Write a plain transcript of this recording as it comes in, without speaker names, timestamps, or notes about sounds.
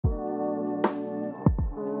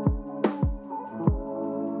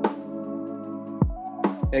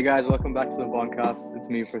Hey guys, welcome back to the podcast. It's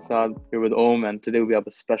me, Prasad, here with Om, and today we have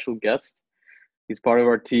a special guest. He's part of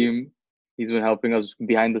our team. He's been helping us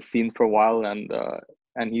behind the scenes for a while, and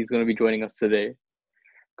he's going to be joining us today.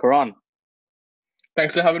 Karan.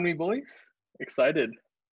 Thanks for having me, boys. Excited.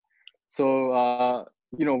 So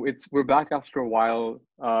we're back after a while.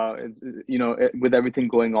 With everything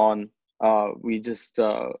going on, we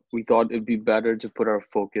thought it'd be better to put our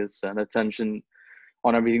focus and attention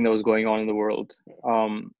on everything that was going on in the world.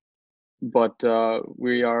 But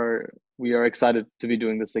we are excited to be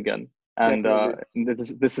doing this again, and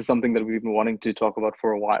this is something that we've been wanting to talk about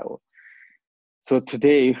for a while. So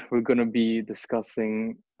today we're going to be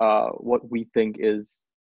discussing what we think is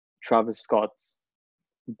Travis Scott's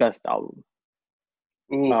best album.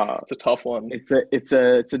 Ooh, it's a tough one. It's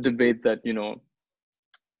a debate that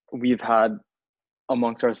we've had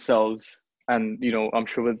amongst ourselves, and I'm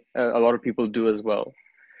sure with a lot of people do as well,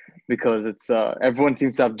 because it's everyone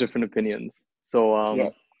seems to have different opinions.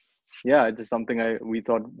 So it's just something we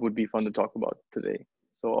thought would be fun to talk about today.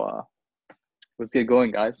 So let's get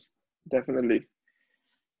going, guys. Definitely.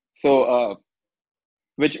 So,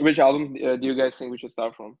 which album do you guys think we should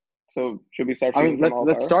start from? So, should we start from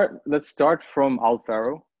let's start from Al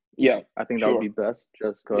Faro. Yeah, I think that would be best,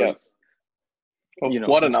 just because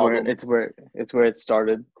what an album! It's where it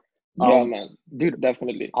started. Yeah, man, dude,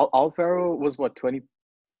 definitely. Al Faro was what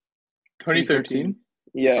 2013.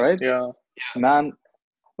 Yeah, right. Yeah, man,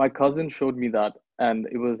 my cousin showed me that, and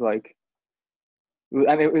it was like,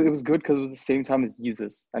 and it was good because it was the same time as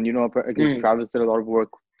Yeezus, and because Travis did a lot of work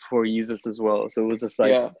for Yeezus as well, so it was just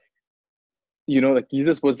like, like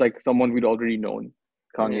Yeezus was like someone we'd already known,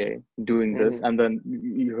 Kanye doing this, and then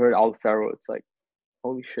you heard Al Faro. It's like,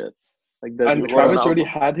 holy shit! Like, and Travis already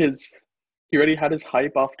had his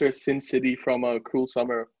hype after Sin City from Cruel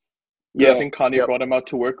Summer. Yeah, I think Kanye brought him out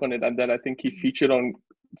to work on it, and then I think he featured on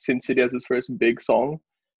Sin City as his first big song.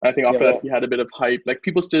 I think after that he had a bit of hype. Like,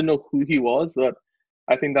 people still know who he was, but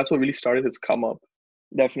I think that's what really started his come up.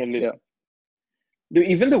 Definitely, yeah. Dude,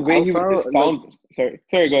 even the way he was found. Like,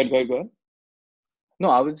 sorry, go ahead. No,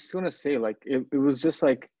 I was just gonna say, like, it was just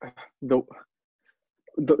like the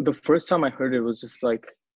first time I heard it was just like,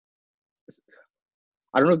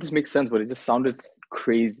 I don't know if this makes sense, but it just sounded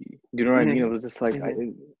crazy. Do you know what I mean? It was just like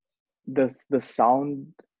the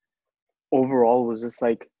sound overall was just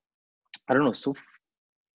like, I don't know, so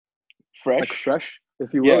fresh,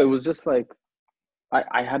 if you will. It was just like,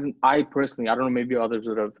 I personally, I don't know, maybe others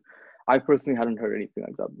would have. I personally hadn't heard anything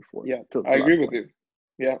like that before. Yeah, I agree with you.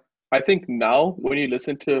 Yeah, I think now when you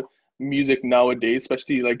listen to music nowadays,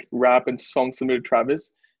 especially like rap and songs similar to Travis,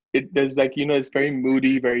 there's like, it's very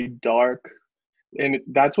moody, very dark. And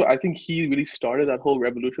that's what I think he really started, that whole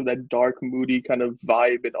revolution, that dark, moody kind of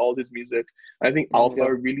vibe in all his music. I think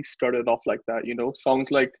Alpha really started off like that,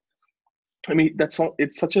 songs like, that song,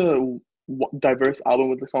 it's such a diverse album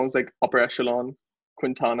with the songs like Upper Echelon,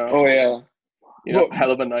 Quintana. Oh, yeah.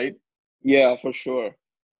 Hell of a Night. Yeah, for sure.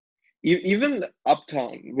 Even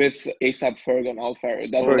Uptown with A$AP Ferg and Al Faro,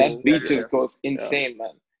 that beat just goes insane,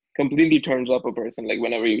 man. Completely turns up a person, like,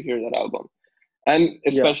 whenever you hear that album. And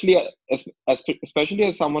especially as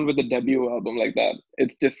someone with a debut album like that,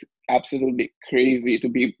 it's just absolutely crazy to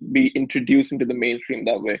be introduced into the mainstream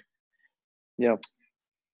that way. Yeah.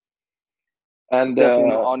 And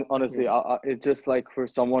honestly, it's just like, for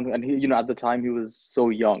someone, and he, at the time he was so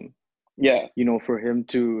young. Yeah. For him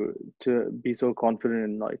to be so confident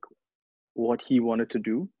in like what he wanted to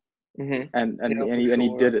do, and he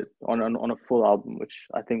did it on a full album, which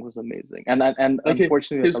I think was amazing. And like,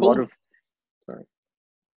 unfortunately, like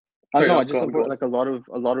a lot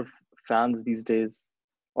of fans these days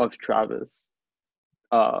of Travis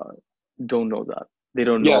don't know that. They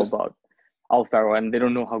don't know about Al Faro, and they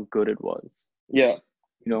don't know how good it was. Yeah.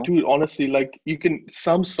 Dude, honestly, like,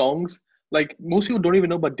 some songs, like, most people don't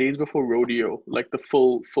even know about Days Before Rodeo, like the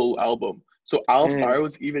full album. So Al Faro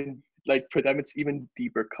is even, like, for them, it's even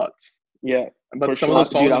deeper cuts. Yeah. But some of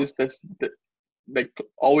those songs are just like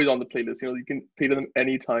always on the playlist. You can play them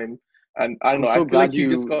anytime. And I don't know, I feel like you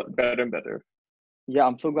just got better and better. Yeah,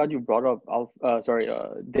 I'm so glad you brought up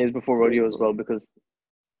Days Before Rodeo as well, because,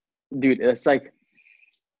 dude, it's like,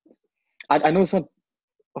 I know it's not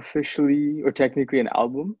officially or technically an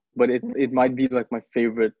album, but it might be like my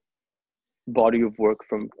favorite body of work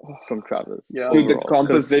from Travis. Yeah, dude, the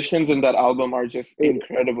compositions in that album are just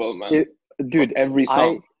incredible, man. Dude, every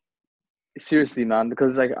song. Seriously, man,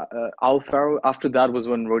 because like Al Faro, after that was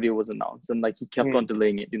when Rodeo was announced, and like he kept on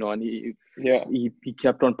delaying it, and he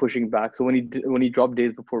kept on pushing back. So when he dropped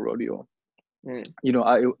Days Before Rodeo,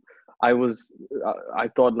 I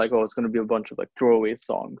thought like, oh, it's gonna be a bunch of like throwaway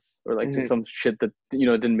songs or like just some shit that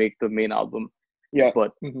didn't make the main album. Yeah.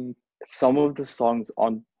 But some of the songs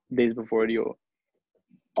on Days Before Radio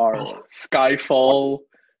are Skyfall,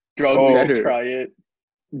 Drugs, You Should Try It,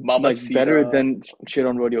 Mamacita. Like better than shit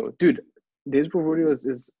on Rodeo. Dude, Days Before Rodeo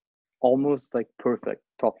is almost like perfect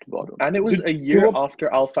top to bottom. And it was a year after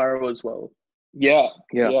Alfaro as well. Yeah.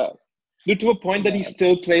 Dude, to a point that he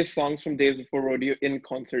still plays songs from Days Before Rodeo in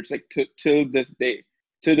concerts, like till this day.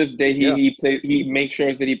 To this day, he makes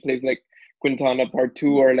sure that he plays like Quintana Part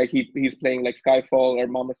 2, or like he's playing like Skyfall or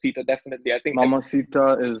Mamacita. Definitely, I think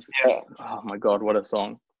Mamacita is oh my god, what a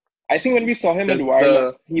song. I think when we saw him at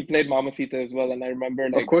Wireless, he played Mamacita as well, and I remember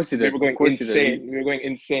like, of course he did. We were going insane. We were going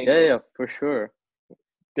insane. Yeah, for sure.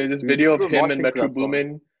 There's this video of him and Metro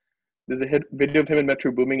Boomin. There's a video of him and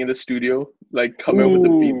Metro Booming in the studio, like coming up with the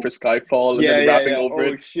beat for Skyfall and then rapping over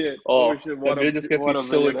it. Shit. Oh shit! It just gets me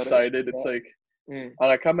so excited. It's like,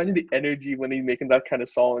 I can't imagine the energy when he's making that kind of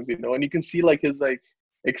songs, and you can see like his like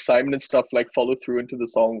excitement and stuff like follow through into the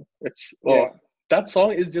song. It's that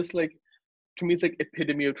song is just like, to me, it's like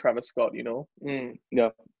epitome of Travis Scott, Yeah,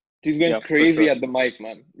 he's going crazy at the mic,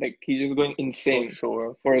 man. Like he's just going insane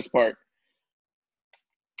for his part.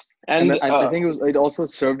 And I think it also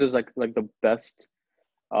served as like the best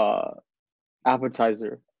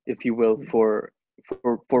appetizer, if you will, for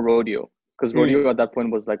Rodeo, because Rodeo at that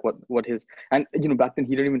point was like what his, and back then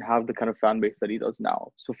he didn't even have the kind of fan base that he does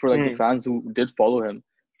now. So for like the fans who did follow him,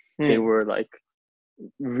 they were like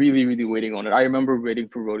really, really waiting on it. I remember waiting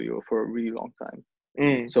for Rodeo for a really long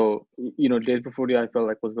time. So Days Before Rodeo, I felt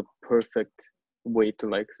like was the perfect way to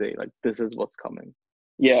like say like, this is what's coming.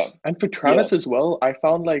 Yeah. And for Travis as well, I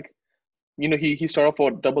found like, he started off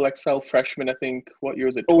with Double XL freshman, I think. What year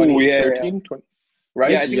was it? 2013? 20,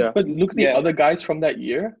 right? Yeah, But look at the other guys from that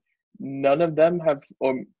year. None of them have,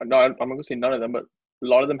 or no, I'm not going to say none of them, but a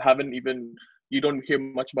lot of them haven't even, you don't hear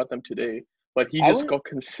much about them today. But he just got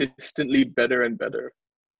consistently better and better.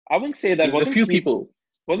 I wouldn't say that. Wasn't a few people.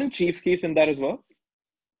 Wasn't Chief Keef in that as well?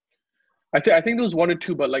 I think there was one or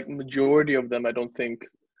two, but like majority of them, I don't think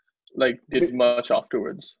like did much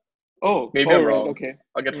afterwards. Oh, maybe I'm wrong. Okay,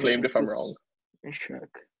 I'll get flamed if I'm wrong. Check.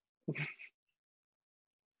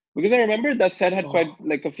 Because I remember that set had quite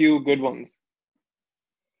like a few good ones.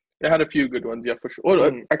 They had a few good ones, yeah, for sure.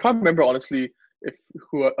 Oh, I can't remember honestly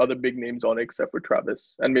who are other big names on it except for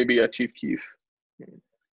Travis and maybe Chief Keef.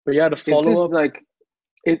 But yeah, the follow up, like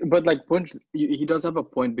it. But like Punch, he does have a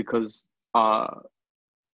point because the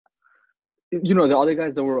other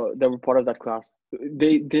guys that were part of that class,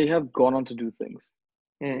 they have gone on to do things,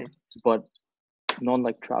 but not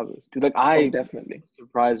like Travis. Dude, like I definitely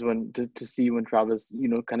surprised to see when Travis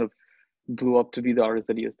kind of blew up to be the artist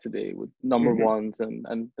that he is today, with number ones and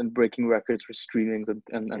breaking records for streamings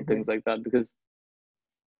and things like that, because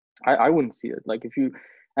I wouldn't see it like if you,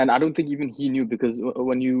 and I don't think even he knew, because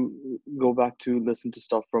when you go back to listen to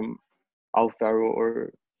stuff from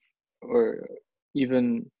Alfaro or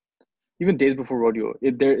even Days Before Rodeo,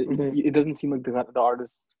 it doesn't seem like the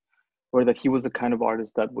artist, or that he was the kind of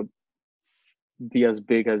artist that would be as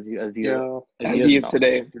big as he is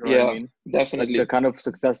today. You know what I mean? Definitely. Like the kind of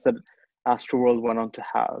success that Astroworld went on to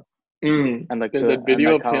have. And like there's a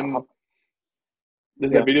video of him.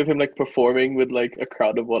 There's a video of him like performing with like a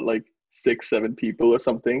crowd of like 6-7 people or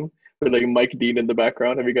something, with like Mike Dean in the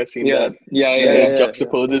background. Have you guys seen that? Yeah.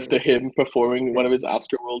 Juxtaposes to him performing one of his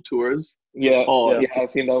Astroworld tours. I've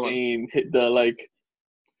seen that one. Hit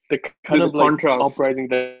the kind of like contrast uprising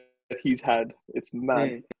that he's had. It's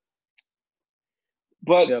mad.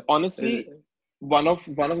 But honestly, one of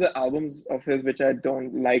the albums of his which I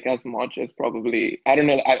don't like as much is probably, I don't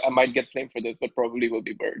know, I might get flamed for this, but probably will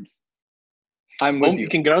be Birds. I'm with you. You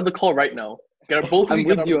can get out of the call right now. Get both of you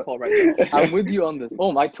get out of the call right now. I'm with you on this.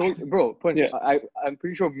 I told bro, Punch, I'm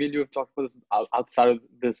pretty sure me and you have talked about this outside of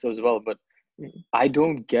this as well, but I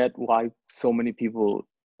don't get why so many people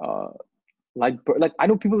like I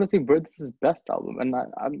know people that say Birds is his best album, and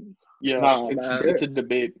it's a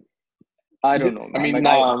debate. I don't know, man. I mean,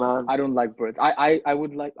 man. I don't like Birds. I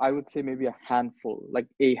would say maybe a handful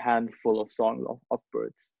of songs of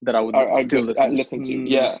Birds that I would still listen to.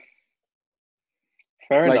 Yeah.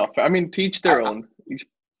 Fair enough. I mean, to each their own.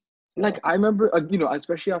 Like I remember,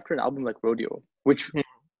 especially after an album like Rodeo, which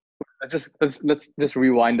let's just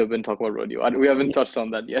rewind up and talk about Rodeo. We haven't touched on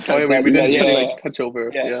that yet. We didn't touch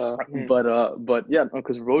over. Yeah. But yeah,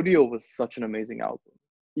 because Rodeo was such an amazing album,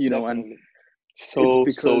 Definitely. and so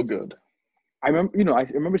good. I remember, I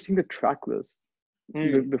remember seeing the track list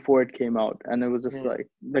before it came out, and it was just like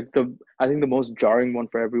I think the most jarring one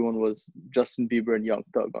for everyone was Justin Bieber and Young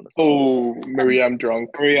Thug on the song. Oh, Maria, I'm drunk.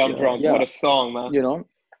 Maria, I'm drunk. What a song, man. You know,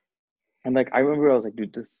 and like I remember I was like,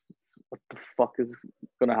 dude, what the fuck is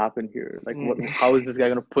gonna happen here? Like, how is this guy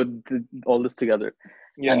gonna put all this together?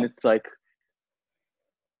 Yeah. And it's like,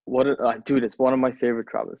 dude, it's one of my favorite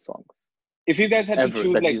Travis songs. If you guys had to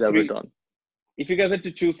choose like he's ever done. If you guys had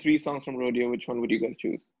to choose 3 songs from Rodeo, which one would you guys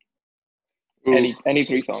choose? Ooh, any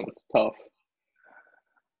 3 songs. It's tough.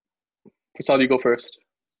 Prasad, you go first.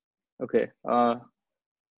 Okay.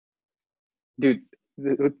 Dude,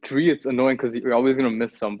 with 3, it's annoying because you're always gonna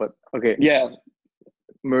miss some. But okay. Yeah.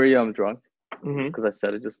 Maria, I'm drunk because I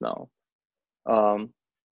said it just now.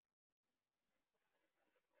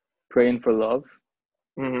 Praying for Love.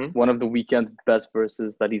 One of the Weeknd's best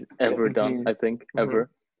verses that he's ever done, I think, ever.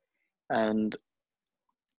 And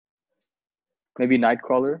maybe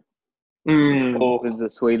Nightcrawler with the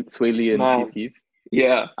Sway Lee and Keith.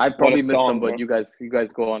 Yeah, I probably missed some, but you guys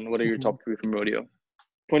go on. What are your top 3 from Rodeo?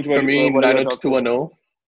 For me, 90210.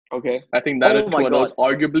 Okay. I think 90210 is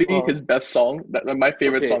arguably his best song. My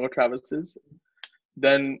favorite song of Travis's.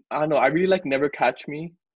 Then I don't know. I really like Never Catch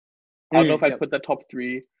Me. I don't know if I'd put that top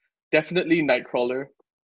 3. Definitely Nightcrawler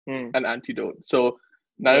and Antidote. So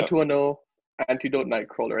 90210, Antidote,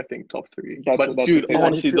 Nightcrawler. I think top 3. But dude,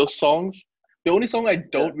 honestly, those songs. The only song I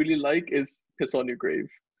don't really like is Piss on Your Grave.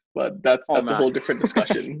 But that's a whole different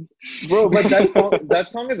discussion. Bro, but that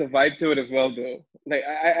song is a vibe to it as well, though. Like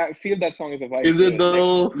I feel that song is a vibe. Is it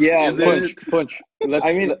though? Like, yeah, punch.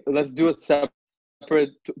 Let's do a separate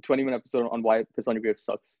 20-minute episode on why Piss on Your Grave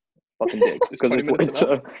sucks. Fucking dick. Because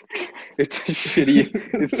it's a shitty.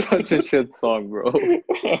 It's such a shit song, bro.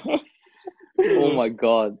 Oh my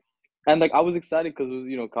god. And like I was excited because it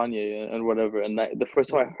was Kanye and whatever. And the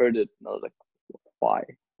first time I heard it, I was like, why?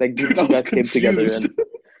 Like these two guys came together and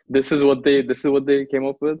this is what they came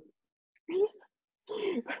up with.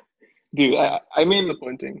 Dude, I mean,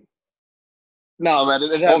 disappointing. No, man,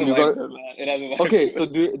 it has a vibe. Okay, so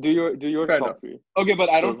do your top 3. Okay, but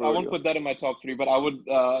I won't put that in my top 3. But I would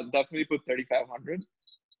definitely put 3500.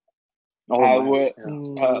 I would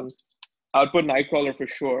put Nightcrawler for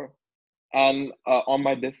sure, and on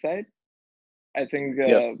my diss side, I think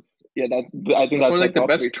I think that's like the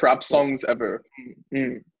best trap songs ever.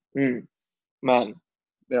 Man,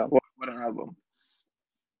 yeah, what an album.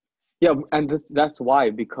 Yeah, and that's why,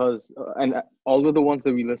 because and all of the ones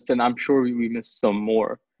that we listed, I'm sure we missed some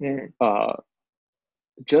more.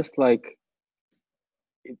 Just like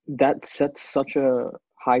that sets such a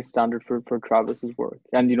high standard for Travis's work,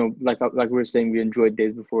 and like we were saying, we enjoyed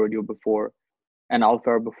Days Before Radio before, and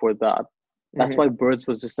Alpha before that. That's why Birds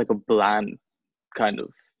was just like a bland kind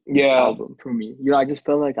of album for me. I just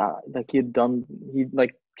felt like he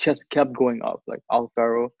just kept going up, like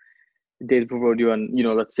Alfaro, Days Before Rodeo, and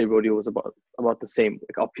let's say Rodeo was about the same,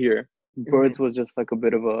 like up here. Birds was just like a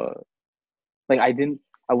bit of a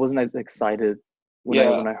I wasn't as excited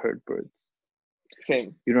when I heard Birds.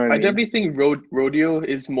 Same. You know what I mean? I definitely think Rodeo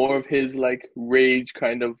is more of his like rage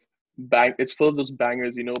kind of bang. It's full of those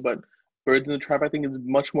bangers, but Birds in the Trap I think is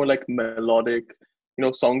much more like melodic.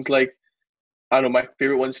 Songs like, I don't know, my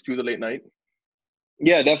favorite one's Through the Late Night.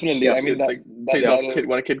 Yeah, definitely. Yeah, I mean,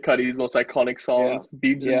 one of Kid Cudi's most iconic songs.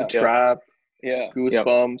 Beebs in the Trap. Yeah.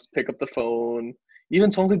 Goosebumps. Pick Up the Phone. Even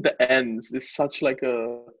songs like The Ends is such like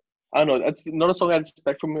a, I don't know. That's not a song I'd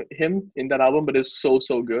expect from him in that album, but it's so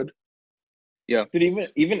good. Yeah. But even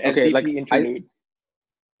SDP interlude.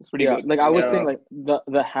 It's pretty good. Like I was saying, like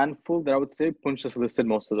the handful that I would say, Punch just listed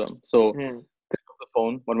most of them. So Pick Up the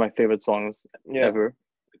Phone, one of my favorite songs ever.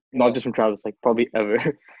 Not just from Travis, like probably ever.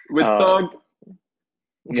 With Thug.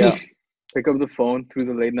 Yeah. Pick Up the Phone, Through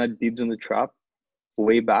the Late Night, Beebs in the Trap,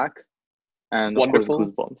 Way Back, and Wonderful.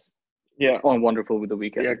 Of course Goosebumps. Yeah. Oh, and Wonderful with the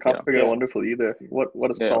Weeknd. Yeah, can't forget Wonderful either. What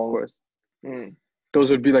a song. Of course. Those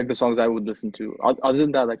would be like the songs I would listen to. Other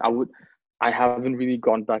than that, like I haven't really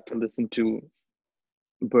gone back to listen to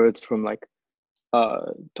Birds from like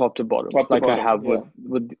top to bottom, I have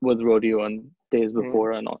with Rodeo and Days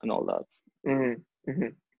Before and all that.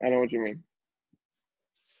 I know what you mean.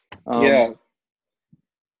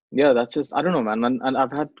 Yeah, that's just, I don't know, man. And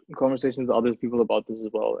I've had conversations with other people about this as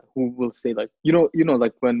well, who will say like,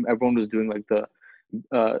 like when everyone was doing like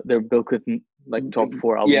their Bill Clinton like top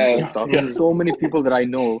 4 albums and stuff. Yeah. So many people that I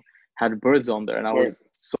know had Birds on there, and I was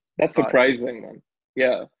so that's surprising, man.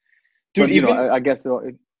 Yeah, dude. But, I guess go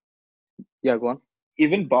on.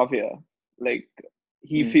 Even Bavia, like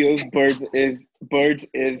he feels Birds is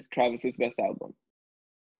Travis's best album.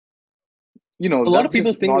 A lot of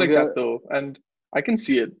people think like that though, and I can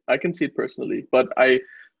see it. I can see it personally, but I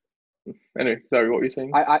Anyway, sorry, what were you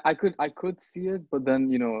saying? I could see it, but then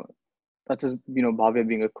that's just Bhavya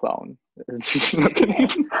being a clown.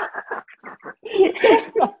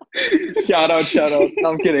 Shout out. No,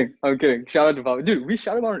 I'm kidding. Shout out to Bhavya. Dude, we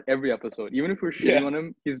shout him out on every episode. Even if we're shitting on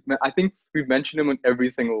him, I think we've mentioned him on every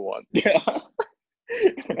single one. Yeah.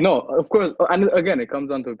 No, of course. And again, it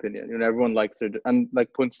comes down to opinion. Everyone likes it. And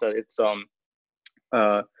like Punch said, it's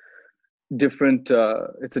different.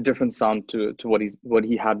 It's a different sound to what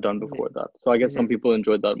he had done before that. So I guess some people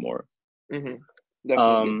enjoyed that more.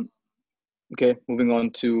 Definitely. Okay, moving on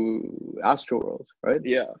to Astroworld, right?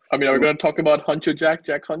 Yeah. I mean, are we going to talk about Jack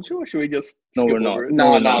Huncho, or should we just No, skip we're not. over it?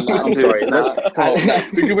 No. I'm sorry.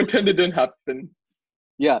 We can pretend it didn't happen.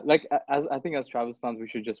 Yeah, like I think as Travis fans, we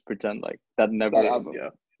should just pretend like that never. That album.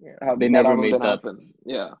 They never made that happen.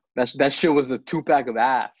 Yeah. That shit was a 2-pack of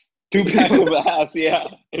ass. 2-pack of ass. Yeah,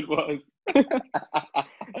 it was.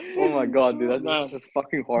 Oh my god, dude, that's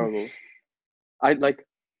fucking horrible. And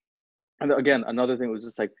again, another thing was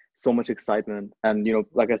just like so much excitement, and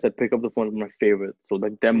like I said, Pick Up the Phone was my favorite. So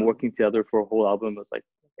like them working together for a whole album was like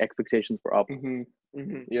expectations were up.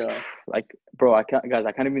 Yeah. Like, bro, I can't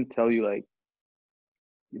even tell you like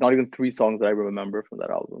not even 3 songs that I remember from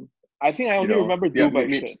that album. I think I only remember Dubai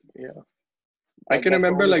shit. Yeah. I can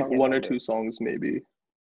remember like 1 or 2 songs maybe,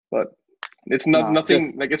 but it's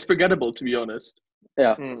nothing like it's forgettable, to be honest.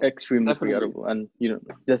 Yeah, extremely forgettable, and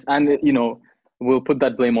we'll put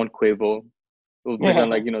that blame on Quavo. We'll pretend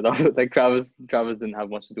like that, like Travis didn't have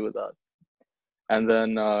much to do with that. And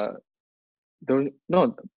then there was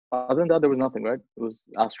no. Other than that, there was nothing, right? It was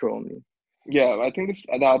Astro only. Yeah, I think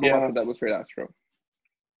the album after that was for Astro.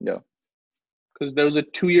 Yeah, because there was a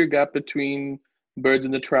 2-year gap between Birds in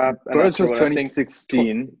the Trap and Birds Astro, was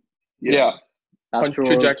 2016. Yeah. Astro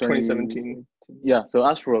Jack 2017. Yeah, so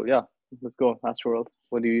Astroworld, yeah. Let's go, Astroworld.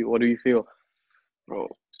 What do you feel? Bro,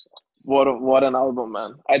 what an album,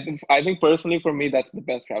 man. I think personally for me that's the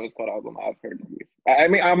best Travis Scott album I've heard at least. I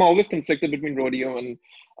mean, I'm always conflicted between Rodeo and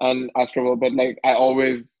Astroworld, but like I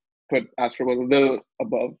always put Astroworld a little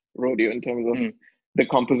above Rodeo in terms of the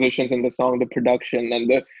compositions in the song, the production,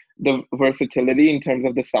 and the versatility in terms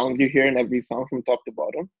of the sounds you hear in every song from top to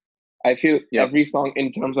bottom. I feel every song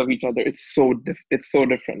in terms of each other, it's so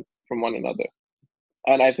different from one another.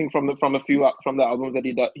 And I think from the albums that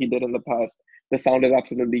he did in the past, the sound is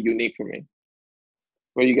absolutely unique for me.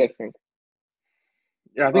 What do you guys think?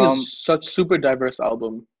 Yeah, I think it's such super diverse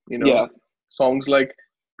album. Songs like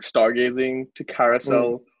Stargazing to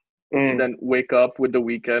Carousel, then Wake Up with The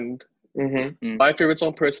Weeknd. My favorite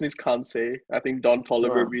song personally is Can't Say. I think Don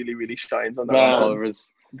Toliver really, really shines on that song.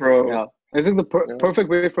 Bro. Yeah. It's like the perfect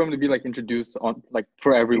way for him to be like introduced on like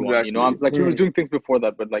for everyone. Exactly. He was doing things before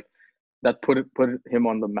that, but like that put him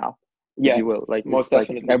on the map. If you will, like most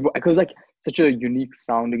definitely. Because like such a unique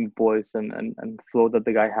sounding voice and flow that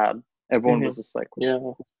the guy had. Everyone was just like,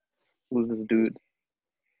 who's this dude?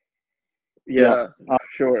 Yeah,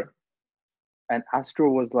 sure. And Astro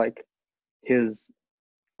was like he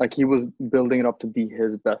was building it up to be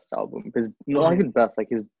his best album. Not even best, like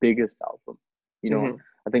his biggest album.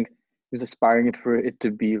 I think he was aspiring for it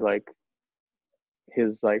to be like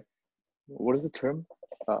his like, what is the term?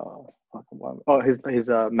 His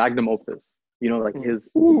magnum opus. Like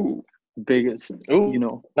his biggest.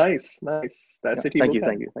 Nice. That's it. Thank you.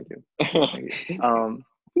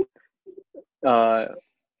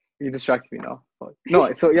 You distracted me now.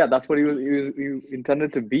 No, so yeah, that's what he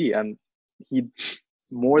intended to be, and he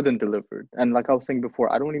more than delivered. And like I was saying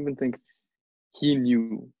before, I don't even think he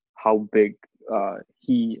knew how big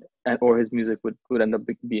he or his music would end up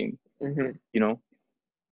being.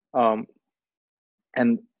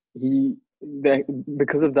 And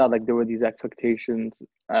because of that, like there were these expectations,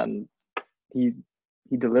 and he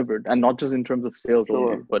delivered, and not just in terms of sales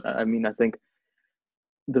only, but I mean I think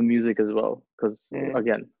the music as well, because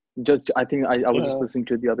again, I think I was just listening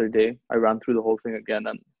to it the other day. I ran through the whole thing again,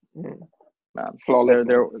 and man, flawless.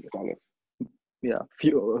 Yeah,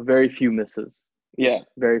 very few misses.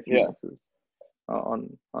 Very few misses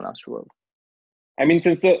on Astroworld. I mean,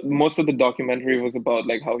 since most of the documentary was about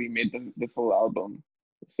like how he made this whole album,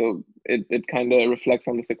 so it kind of reflects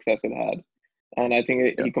on the success it had, and I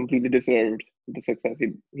think he completely deserved the success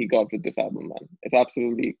he got with this album, man. It's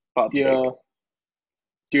absolutely perfect. Yeah.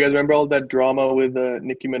 Do you guys remember all that drama with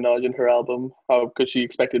Nicki Minaj and her album? How because she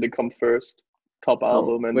expected to come first, top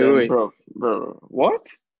album, and wait, bro, what?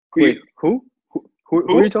 Wait, who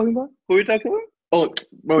are you talking about? Who are you talking about? Oh,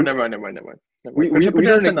 never mind. We don't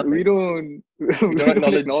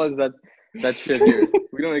acknowledge that shit here.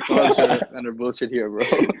 We don't acknowledge our bullshit here, bro.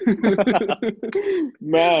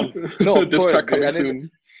 Man, no, this track coming soon.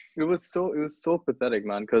 It was so pathetic,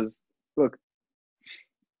 man. Because look,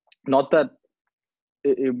 not that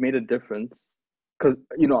it made a difference, because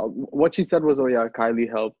what she said was, oh yeah, Kylie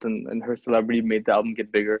helped and her celebrity made the album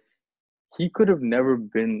get bigger. He could have never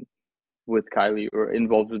been with Kylie or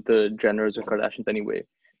involved with the Jenners or Kardashians anyway.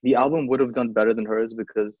 The album would have done better than hers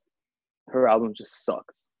because her album just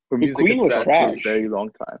sucks. Her music Queen has was sucked trash. for a very long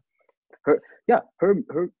time. Her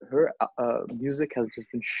music has just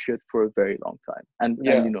been shit for a very long time, and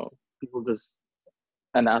people just,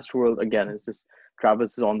 and Astroworld again is just,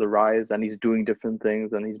 Travis is on the rise and he's doing different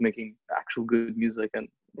things and he's making actual good music, and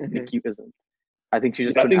Nicki isn't. I think she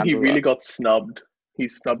just I couldn't think he handle really that. got snubbed.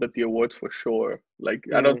 He's snubbed at the awards for sure. Like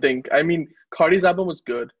I don't think. I mean, Cardi's album was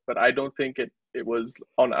good, but I don't think it was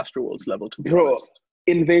on Astroworld's level, to be honest.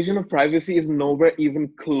 Invasion of Privacy is nowhere even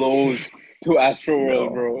close to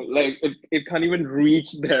Astroworld, bro. Like it can't even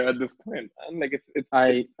reach there at this point, man. Like it's.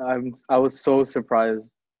 I was so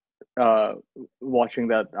surprised watching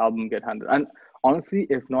that album get handed. And honestly,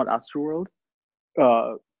 if not Astroworld,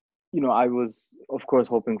 I was of course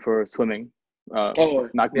hoping for Swimming.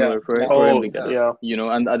 Mac Miller for him to get it.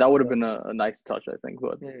 And that would have been a nice touch, I think.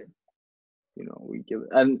 But we give it,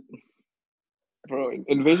 and bro,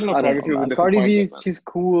 Invasion of Privacy was a Cardi B, man. she's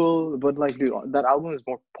cool, but like, dude, that album is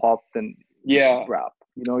more pop than rap.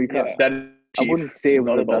 You can't. I wouldn't say it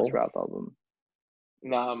was the best rap album.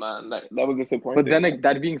 Nah, man, that was disappointing. But then, like,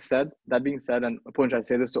 that being said, and Punch, I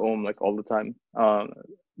say this to Om like all the time.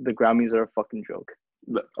 The Grammys are a fucking joke.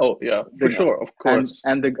 Oh yeah, for sure, of course.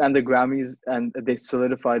 And the Grammys, and they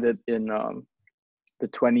solidified it in the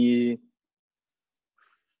 2014.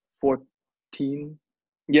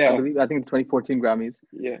 Yeah, I think the 2014 Grammys.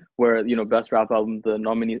 Yeah, where best rap album, the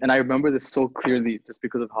nominees, and I remember this so clearly just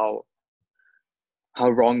because of how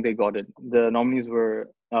wrong they got it. The nominees were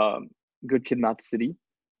Good Kid, Mad City,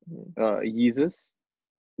 Yeezus,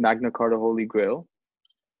 Magna Carta, Holy Grail.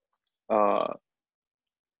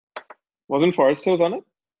 Wasn't Forest Hills on it?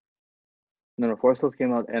 No, Forest Hills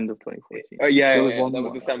came out end of 2014. So that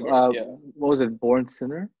was December. What was it? Born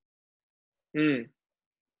Sinner.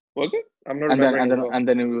 Was it? I'm not remembering. And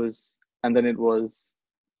then it was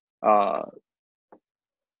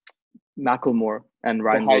Macklemore and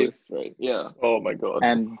Ryan Lewis. Right? Yeah. Oh my god.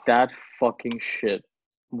 And that fucking shit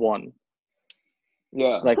won.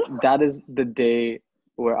 Yeah. Like, that is the day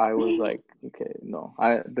where I was like, okay, no,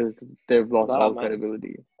 they've lost all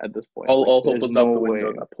credibility at this point. All hope was out the window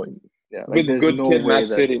at that point. Yeah, like, with Good Kid, Mad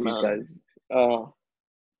City, man. Guys...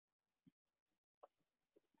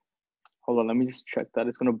 Hold on, let me just check that.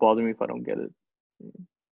 It's gonna bother me if I don't get it.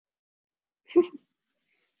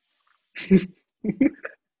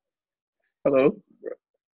 Hello?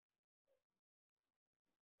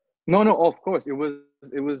 No, of course. It was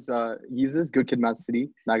Yeezus, Good Kid, Mad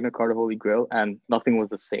City, Magna Carta, Holy Grail, and Nothing Was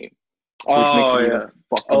the Same. Oh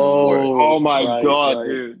my god,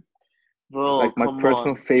 dude. Bro, like my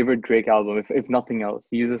personal favorite Drake album, if nothing else.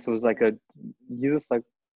 Yeezus was like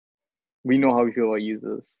we know how we feel about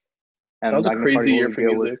Yeezus. And that was a crazy year for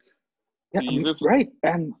music. Right.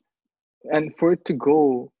 And for it to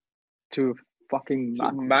go to fucking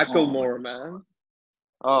Macklemore, man.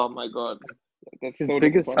 Oh my god. That's his so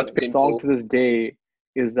biggest song to this day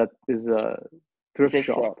is Thrift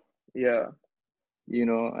Shop. Yeah.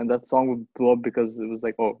 And that song would blow up because it was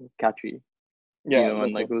like, catchy. Yeah.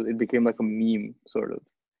 And like it became like a meme, sort of.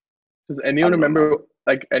 Does anyone remember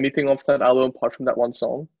like anything off that album apart from that one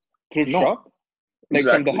song? Thrift Shop? Like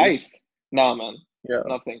from the heist? Nah, man. Yeah.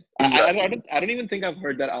 Nothing. Exactly. I don't even think I've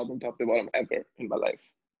heard that album top to bottom ever in my life.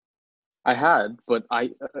 I had, but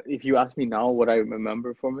if you ask me now what I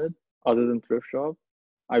remember from it, other than Thrift Shop,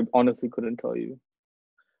 I honestly couldn't tell you.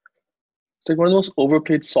 It's like one of the most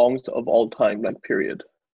overplayed songs of all time, like, period.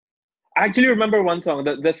 I actually remember one song,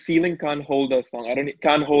 the Ceiling Can't Hold Us song.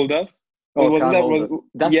 Can't Hold Us. Oh, Can't Hold Us.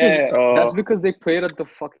 That's because they play it at the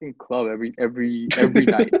fucking club every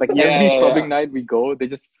night. Like every clubbing night we go, they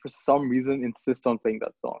just for some reason insist on playing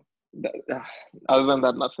that song. Other than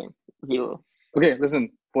that, nothing. Zero. Okay, listen,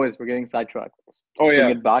 boys, we're getting sidetracked.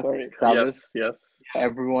 Bring it back. Sorry. Travis. Yes.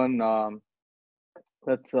 Everyone,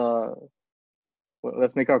 let's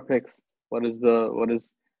make our picks. What is the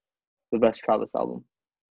best Travis album?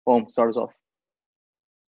 Boom, start us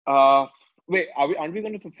off. Wait, aren't we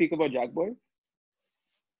going to speak about Jack Boys?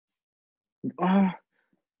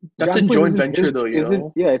 That's a joint venture, though.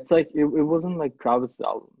 Yeah, it's like it wasn't like Travis'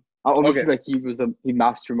 album. Obviously, like he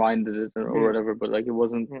masterminded it or whatever, but like it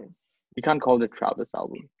wasn't. You can't call it a Travis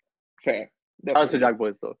album. Fair. Shout out to Jack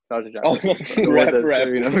Boys though. Shout out to Jack Boys. Rap.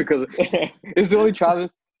 Because it's the only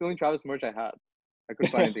Travis merch I had. I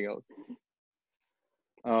couldn't find anything else.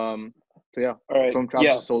 So yeah, all right. from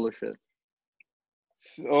Travis' solo shit.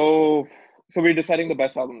 So we're deciding the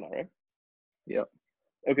best album now, right? Yeah.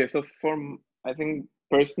 Okay, so I think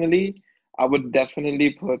personally, I would definitely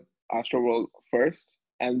put Astroworld first,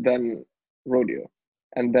 and then Rodeo,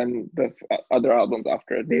 and then the other albums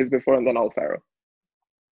after, Days Before, and then All Pharaoh.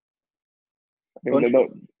 I think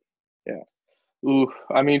yeah. Ooh,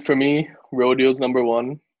 I mean, for me, Rodeo's number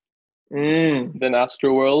one. Then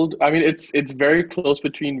Astroworld. I mean, it's very close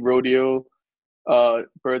between Rodeo,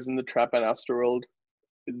 Birds in the Trap, and Astroworld.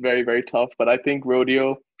 It's very, very tough, but I think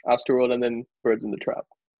Rodeo, Astroworld, and then Birds in the Trap.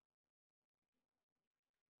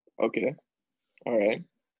 Okay. All right.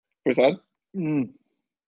 Prasad?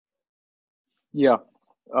 Yeah.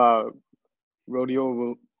 Rodeo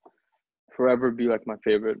will forever be like my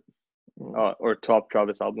favorite or top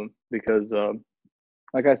Travis album because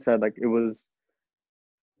like I said, like it was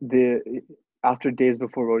after Days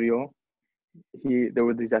Before Rodeo, there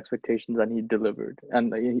were these expectations and he delivered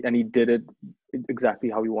and he did it exactly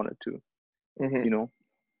how he wanted to. You know,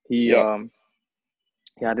 he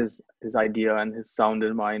had his idea and his sound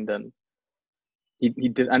in mind, and he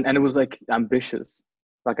did, and it was like ambitious.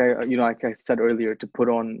 Like I said earlier, to put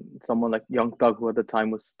on someone like Young Thug, who at the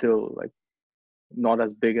time was still like not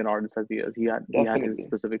as big an artist as he is. He had his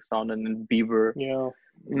specific sound, and then Bieber,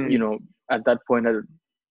 you know, at that point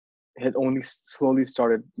had only slowly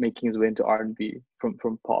started making his way into R&B from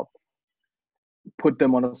pop. Put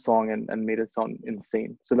them on a song and made it sound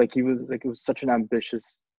insane. So like it was such an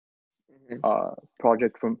ambitious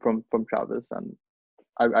project from Travis, and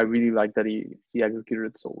I really like that he executed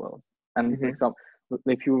it so well. And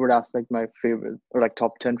like if you were to ask like my favorite or like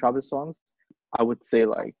top 10 Travis songs, I would say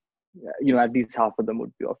like, you know, at least half of them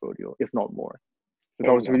would be off Rodeo, if not more. If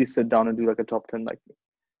I was to really sit down and do like a top 10 like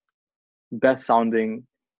best sounding,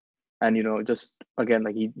 and you know, just again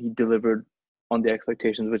like he delivered on the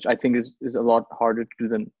expectations, which I think is a lot harder to do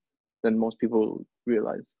than most people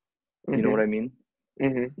realize. You know what I mean?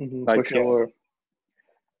 Like, for sure.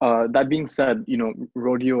 That being said, you know,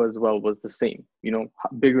 Rodeo as well was the same. You know,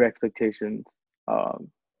 bigger expectations, and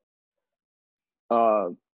I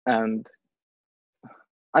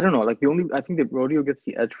don't know. Like I think that Rodeo gets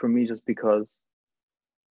the edge for me just because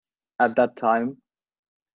at that time,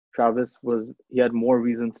 Travis he had more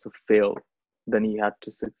reasons to fail than he had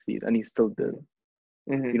to succeed, and he still did.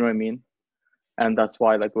 You know what I mean? And that's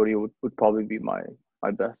why like Rodeo would probably be my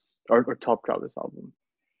best or top Travis album.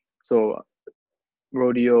 So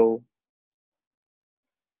Rodeo,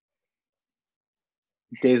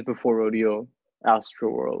 Days Before Rodeo,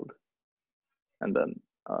 Astroworld, and then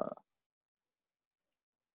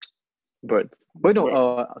Birds. Wait,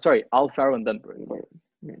 no, sorry, Al Pharaoh and then Birds.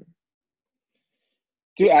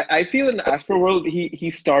 Dude, I feel in Astroworld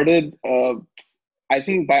he started. I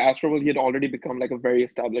think by Astroworld he had already become like a very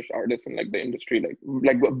established artist in like the industry, like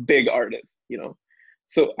a big artist, you know.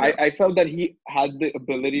 So I felt that he had the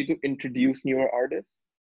ability to introduce newer artists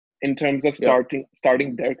in terms of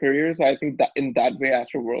starting their careers. So I think that in that way,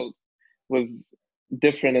 Astroworld was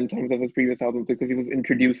different in terms of his previous albums because he was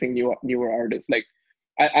introducing newer artists. Like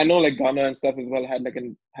I know like Ghana and stuff as well had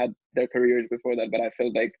their careers before that, but I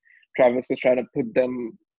felt like Travis was trying to put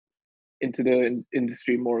them into the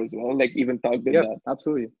industry more as well. Like even Thug did that.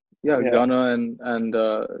 Absolutely. Yeah, Ghana and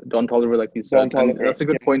Don Toliver, like you said. That's a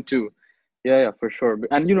good point too. Yeah, for sure.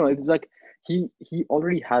 And you know, it's like he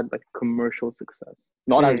already had like commercial success.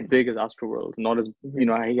 Not as big as Astroworld, not as you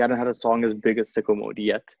know, he hadn't had a song as big as Sicko Mode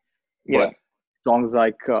yet. But songs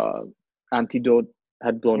like Antidote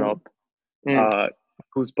had blown up.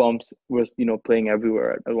 Goosebumps was, you know, playing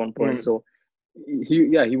everywhere at one point. So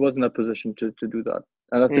he was in a position to do that.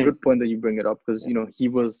 And that's a good point that you bring it up because you know he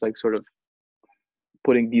was like sort of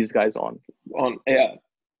putting these guys on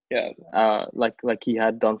like he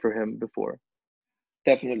had done for him before.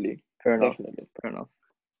 Definitely. Fair enough.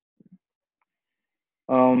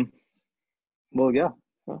 Well,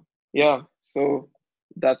 yeah, so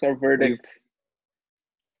that's our verdict,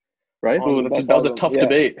 right? That was a tough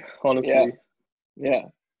debate, honestly. Yeah,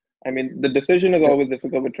 I mean the decision is always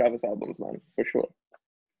difficult with Travis albums, man, for sure.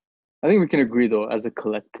 I think we can agree though, as a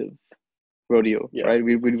collective, Rodeo, right?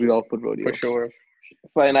 We all put Rodeo for sure.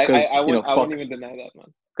 Fine, I won't even deny that,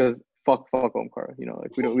 man. Because fuck Omkar, you know,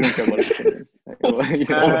 like we don't care about his opinion.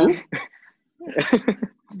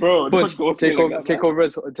 Bro, but take over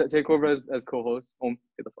as co-host.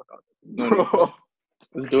 Get the fuck out. No.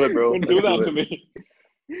 Let's do it, bro. Don't do that to me.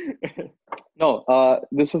 No,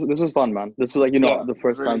 this was fun, man. This was like, you know, the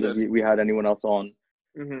first time that we had anyone else on.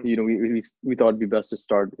 You know, we thought it'd be best to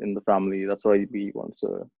start in the family. That's why we want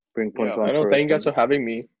to bring points on. I know. Thank you guys for having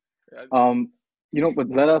me. You know, but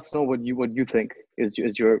let us know what you think is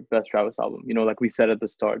your best Travis album. You know, like we said at the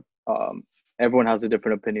start. everyone has their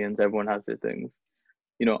different opinions. Everyone has their things.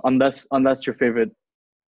 You know, unless your favorite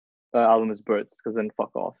album is Birds, because then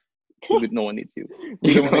fuck off. No one needs you.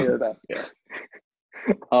 We don't want to hear that. Yeah.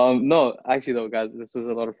 No, actually though, guys, this was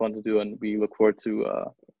a lot of fun to do, and we look forward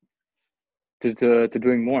to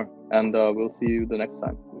doing more. And we'll see you the next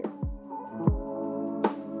time.